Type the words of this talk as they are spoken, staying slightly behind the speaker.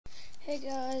Hey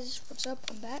guys, what's up?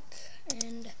 I'm back,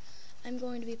 and I'm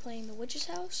going to be playing the Witch's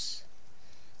House.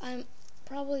 I'm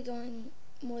probably going,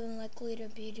 more than likely, to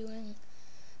be doing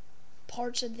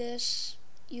parts of this.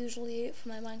 Usually, for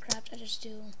my Minecraft, I just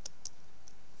do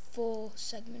full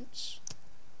segments.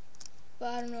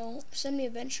 But I don't know, send me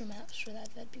adventure maps for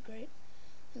that, that'd be great.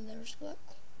 And there's Black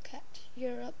Cat.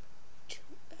 You're up to,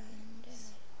 and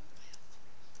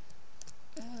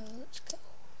let's go.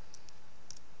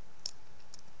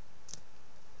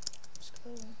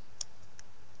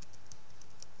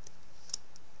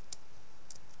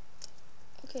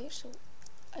 Okay, so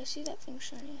I see that thing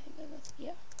shiny. I think I got,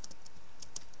 yeah.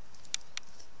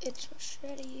 It's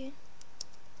machete.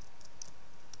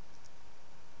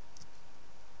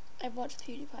 I've watched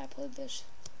PewDiePie play this,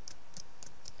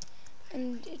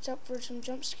 and it's up for some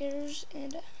jump scares,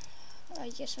 and I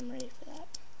guess I'm ready for that.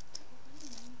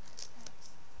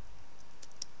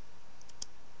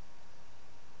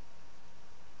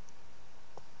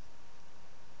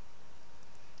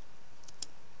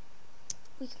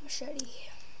 Weak machete.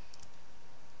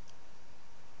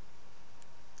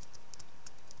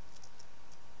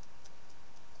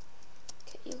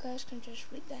 Okay, you guys can just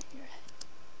read that in your head.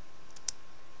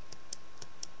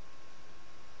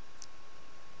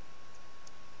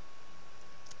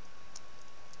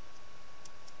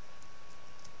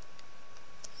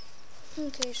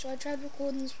 Okay, so I tried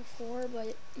recording this before,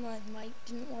 but my mic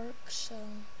didn't work, so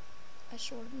I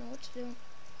sort of know what to do.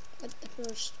 Like the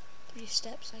first 3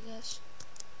 steps, I guess.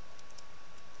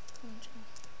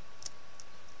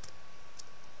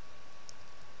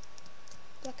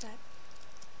 Black Cat.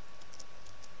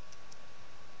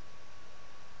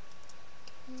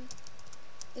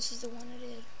 This is the one I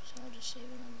did, so I'll just save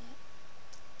it on that.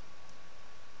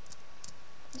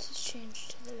 This is changed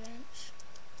to the bench.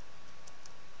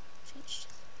 Changed to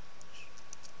the bench.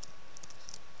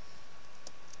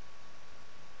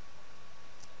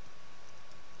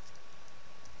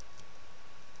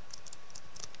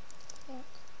 Clock.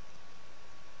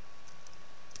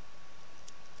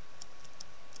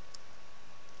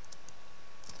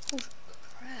 Oh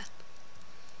crap.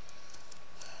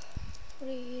 What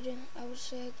are you eating? I was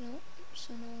sick, no,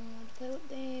 so no one wanted to play with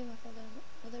me. My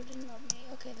mother didn't love me.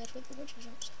 Okay, that's what the witches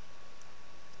don't say.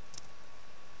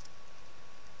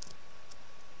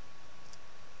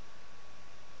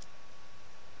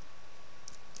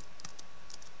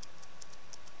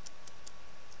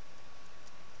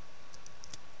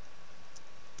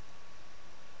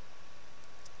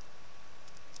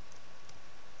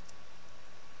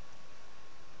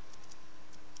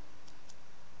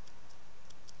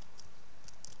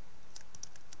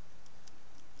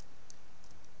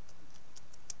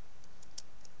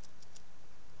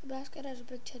 The basket has a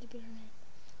big teddy bear in it.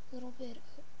 A little bit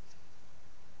of,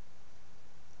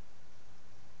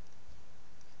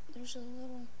 there's a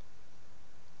little,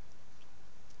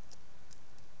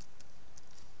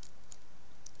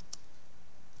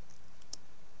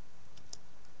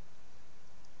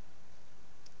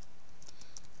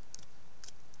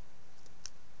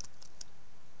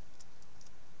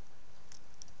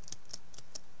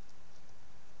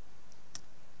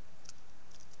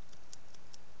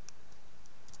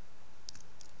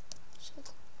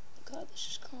 God, this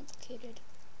is complicated.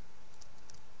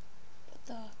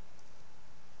 But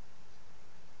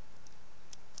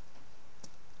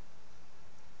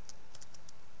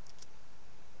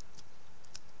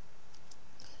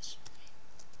okay, sorry.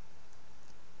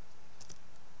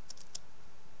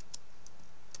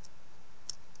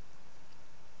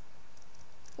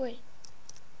 Wait.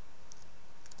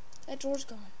 That door's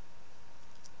gone.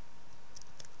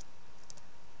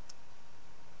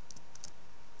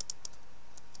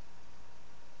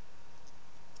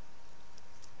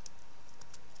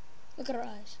 Look at her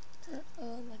eyes.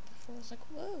 Like before, I was like,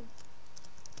 whoa.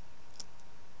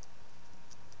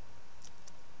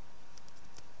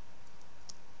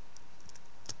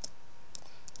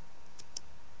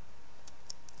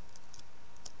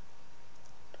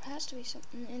 There has to be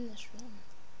something in this room.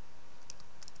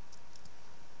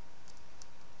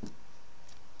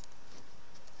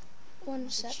 One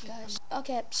sec, guys.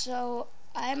 Okay, so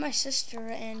I have my sister,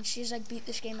 and she's like beat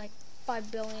this game like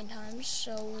 5 billion times,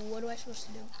 so what am I supposed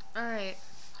to do? Alright.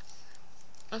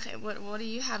 Okay, what do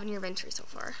you have in your inventory so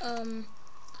far?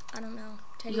 I don't know.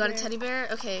 You got a teddy bear?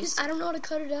 Okay. I don't know how to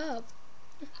cut it up.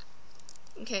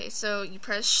 Okay, so you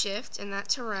press shift and that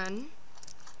to run.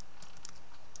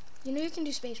 You know you can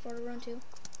do spacebar to run too.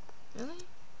 Really?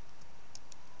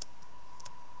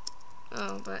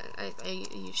 Oh, but I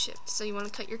use shift. So you want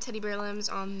to cut your teddy bear limbs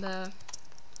on the...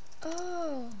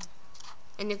 Oh.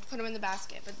 And you have to put them in the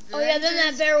basket. But then Oh yeah, then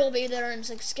that bear will be there and it's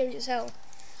like scary as hell.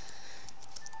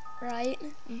 Right?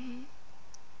 Mm-hmm.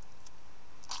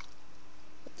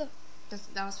 What the?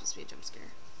 That was supposed to be a jump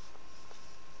scare.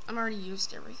 I'm already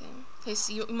used to everything. Okay,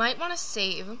 so you might want to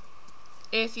save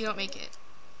if you don't make it.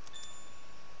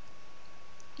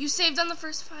 You saved on the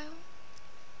first file?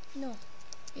 No.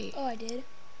 Wait. Oh, I did.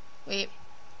 Wait.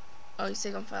 Oh, you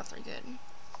saved on file 3. Good.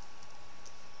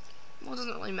 Well, it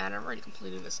doesn't really matter. I've already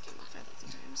completed this game like 5,000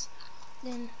 times.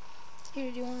 Then,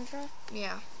 here, do you want to try?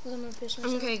 Yeah. Because I'm going to piss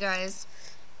myself. Okay, guys.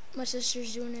 My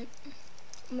sister's doing it.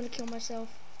 I'm going to kill myself.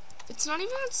 It's not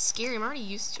even that scary. I'm already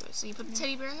used to it. So you put the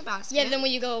teddy bear in the basket. Yeah, then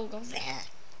when you go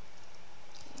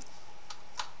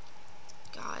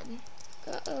God.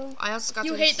 Uh-oh. I also got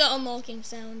You hate the unlocking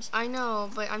sounds. I know,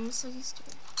 but I'm so used to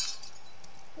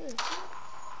it.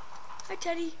 Hi,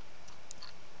 Teddy.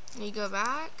 And you go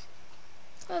back.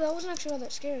 Oh, that wasn't actually all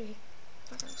that scary.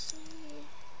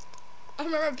 I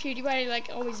remember PewDiePie, like,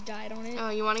 always died on it. Oh,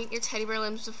 you want to eat your teddy bear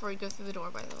limbs before you go through the door,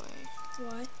 by the way.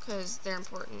 Why? Because they're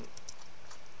important.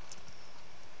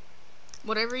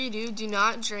 Whatever you do, do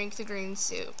not drink the green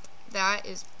soup. That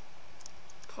is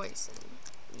poison.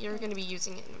 You're going to be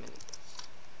using it in a minute.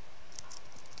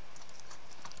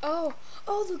 Oh,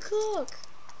 the cook.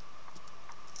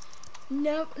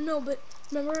 No, but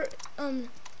remember,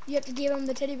 you have to give him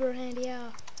the teddy bear hand,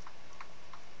 yeah.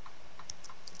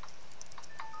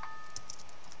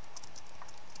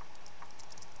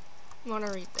 You want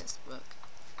to read this book.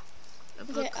 A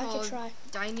book Okay, I called could try.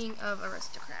 Dining of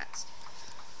Aristocrats.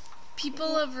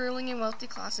 People of ruling and wealthy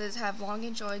classes have long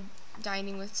enjoyed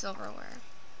dining with silverware.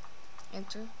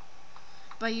 Enter.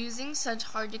 By using such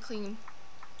hard-to-clean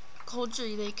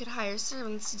cutlery, they could hire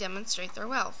servants to demonstrate their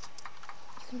wealth.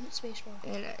 You can hit spacebar.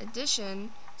 In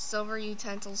addition, silver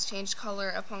utensils change color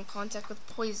upon contact with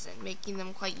poison, making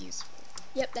them quite useful.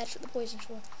 Yep, that's what the poison's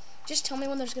for. Just tell me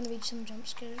when there's going to be some jump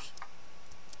scares.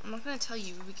 I'm not going to tell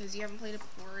you because you haven't played it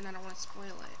before and I don't want to spoil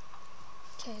it.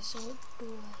 Okay, so what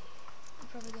do I'll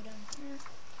probably go down here.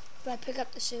 Do I pick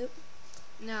up the soup?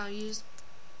 No, you just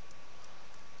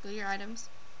go to your items.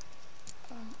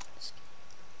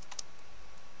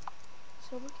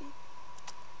 Silver key?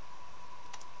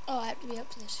 Oh, I have to be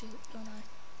up to the soup, don't I?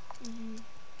 Mm-hmm.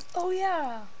 Oh,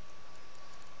 yeah.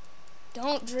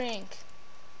 Don't drink.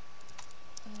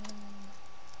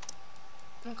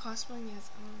 No cosplaying, yes.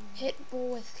 Hit bowl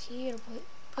with key or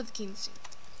Put the key in the soup.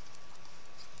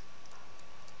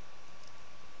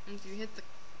 And if you hit the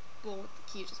bowl with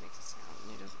the key, it just makes a sound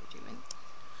and it doesn't do anything.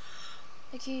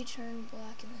 the key turned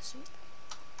black in the soup.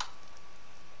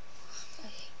 I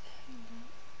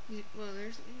hate Well,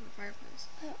 there's a fireplace.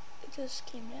 that. Oh, it just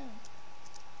came down.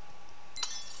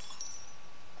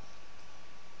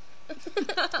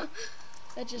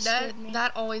 That just scared me.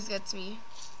 That always gets me.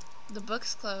 The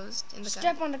book's closed and the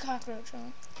Step on the cockroach,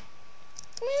 huh?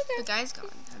 Come here, the guy's gone.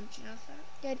 Haven't you noticed that?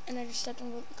 Yeah, and I just stepped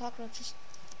on the cockroaches.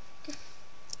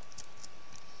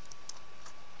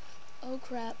 Oh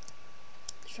crap.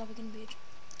 There's probably gonna be a...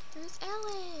 There's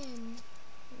Ellen.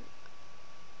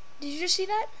 Did you just see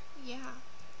that? Yeah.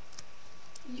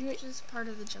 You're just part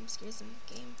of the jump scares in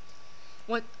the game.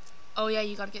 What? Oh yeah,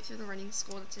 you gotta get through the running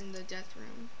school that's in the death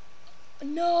room.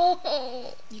 No!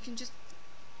 You can just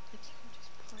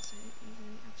pause it and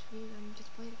then after you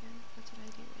just play it again. That's what I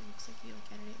do. It looks like you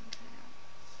like edit it and cut it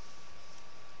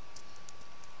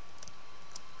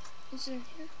out. Is it in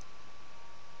here?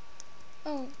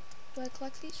 Oh, do I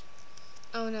collect these?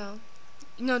 Oh no.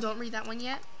 No, don't read that one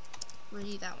yet.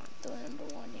 Read that one. The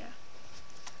number one, yeah.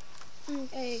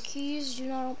 Okay, keys do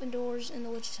not open doors in the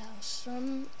witch's house.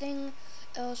 Something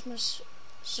else must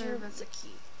Serve as a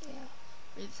key. Yeah.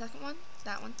 Read the second one.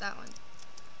 That one. That one.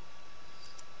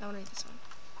 I want to read this one.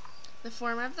 The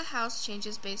form of the house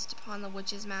changes based upon the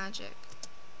witch's magic.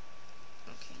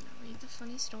 Okay, now read the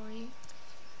funny story.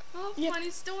 Oh, Yep. Funny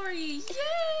story!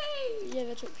 Yay! Yeah,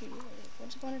 that's what people did.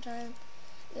 Once upon a time,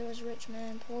 there was a rich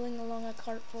man pulling along a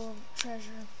cart full of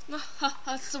treasure.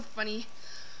 That's so funny.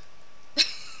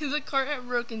 The cart had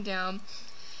broken down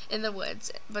in the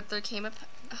woods, but there came a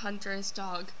hunter and his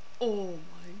dog. Oh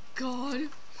my god.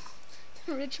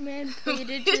 The rich man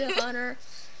pleaded to the hunter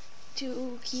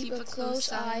to keep a close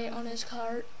eye on his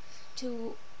cart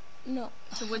to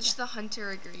which the hunter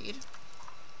agreed.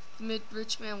 The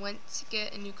rich man went to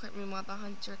get a new cart, meanwhile the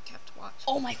hunter kept watch.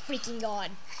 Oh my freaking god.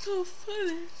 So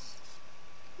funny.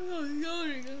 Oh my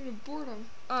god, I'm gonna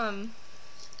boredom.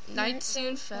 Night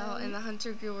soon fell, and the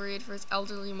hunter grew worried for his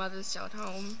elderly mother still at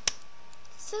home.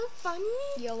 So funny.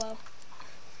 YOLO.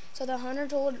 So the hunter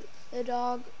told the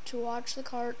dog to watch the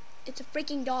cart. It's a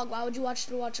freaking dog. Why would you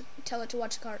tell it to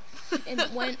watch the cart?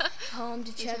 And went home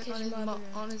to check his mother.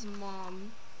 On his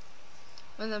mom.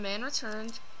 When the man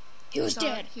returned, He was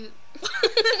dead.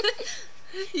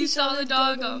 He saw the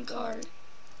dog on guard.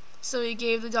 So he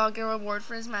gave the dog a reward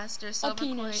for his master, A silver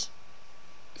coin. penis.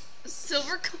 A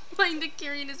silver coin to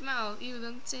carry in his mouth. He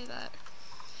didn't say that.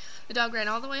 The dog ran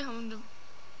all the way home to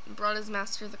brought his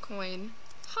master the coin.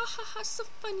 Ha ha ha, so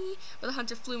funny. But the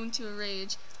hunter flew into a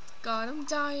rage. God, I'm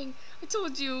dying. I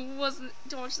told you it wasn't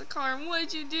to watch the car. And what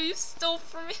did you do? You stole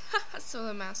from me. So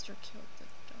the master killed the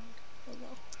dog. Oh,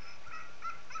 no.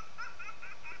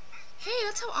 Hey,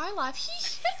 that's how I laugh.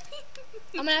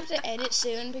 I'm gonna have to edit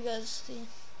soon because see.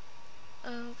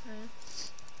 Okay.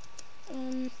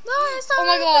 No, it's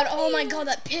not oh my god,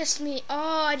 that pissed me.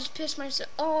 Oh, I just pissed myself.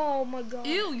 Oh my god.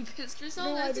 Ew, you pissed yourself?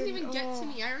 No, That I didn't even didn't. get to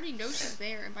me. I already know she's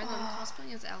there. And by the way, I'm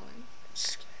cosplaying as Ellen.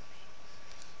 Scared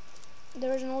me.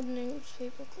 There was an old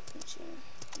newspaper clipping here.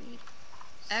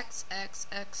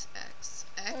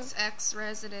 XXXX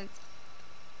resident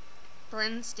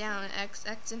burns down.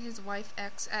 XX and his wife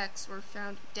XX were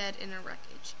found dead in a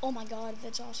wreckage. Oh my god,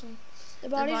 that's awesome. The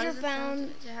bodies are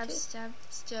found to have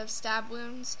stab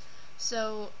wounds,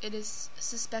 so it is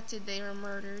suspected they were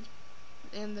murdered,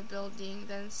 and the building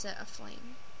then set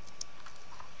aflame.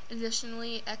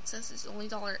 Additionally, XX's only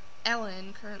daughter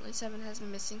Ellen, currently 7, has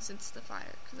been missing since the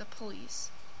fire. The police.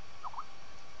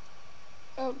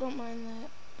 Oh, don't mind that.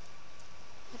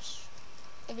 That's,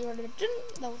 if you already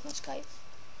didn't, that was my Skype.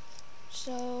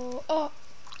 So,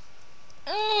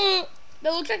 that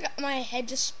looks like my head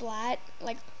just splat,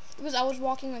 like, because I was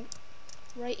walking, like,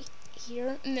 right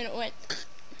here, and then it went.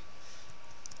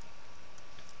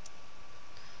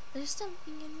 There's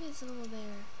something invisible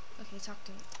there. Okay, talk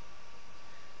to me.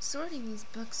 Sorting these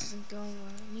books isn't going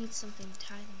well. I need something to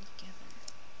tie them together.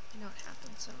 I know what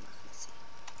happened, so I'm not gonna say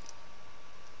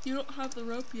it. You don't have the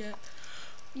rope yet.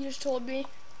 You just told me.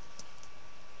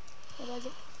 What do I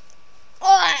get?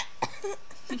 Oh!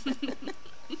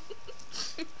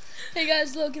 Hey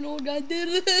guys, look, an old guy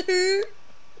did it.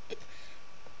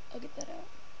 I'll get that out.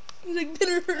 He's like, did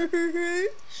it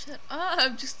hurt? Shut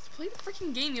up. Just play the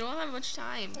freaking game. You don't have much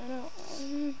time. I know.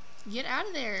 Get out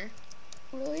of there.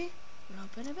 Really?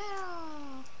 Rope in a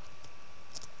barrel.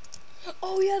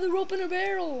 Oh yeah, the rope in a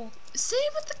barrel. Say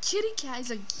it with the kitty cat. He's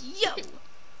like, yo.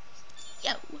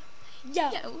 Yo.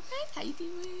 Yeah. Yo. Hey, how you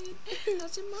doing?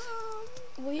 How's your mom?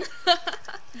 Wait.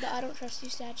 The I don't trust you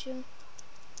statue.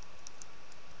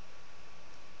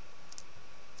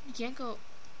 You can't go.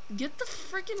 Get the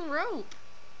freaking rope.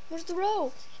 Where's the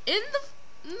rope? In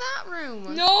that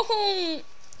room. No.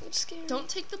 It's scary. Don't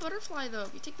take the butterfly though.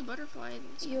 If you take the butterfly,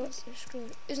 you're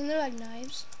screwed. Isn't there like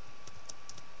knives?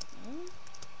 No.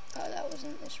 Oh, that was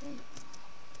in this room.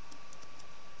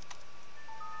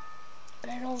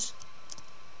 Barrels.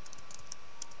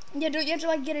 Yeah, don't you have to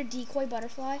like get a decoy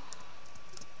butterfly?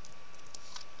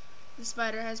 The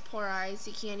spider has poor eyes.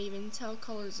 He can't even tell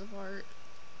colors apart.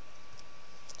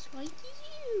 It's like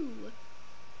you.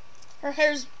 Her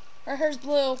hair's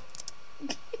blue.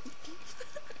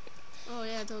 Oh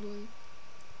yeah, totally.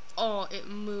 Oh, it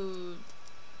moved.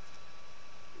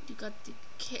 You got the.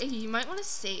 Okay, you might want to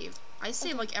save. I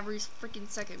save like every freaking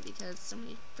second because so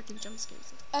many freaking jump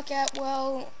scares. Okay,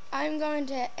 well, I'm going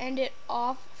to end it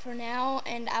off for now,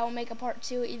 and I will make a part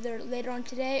 2 either later on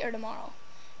today or tomorrow.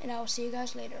 And I will see you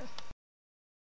guys later.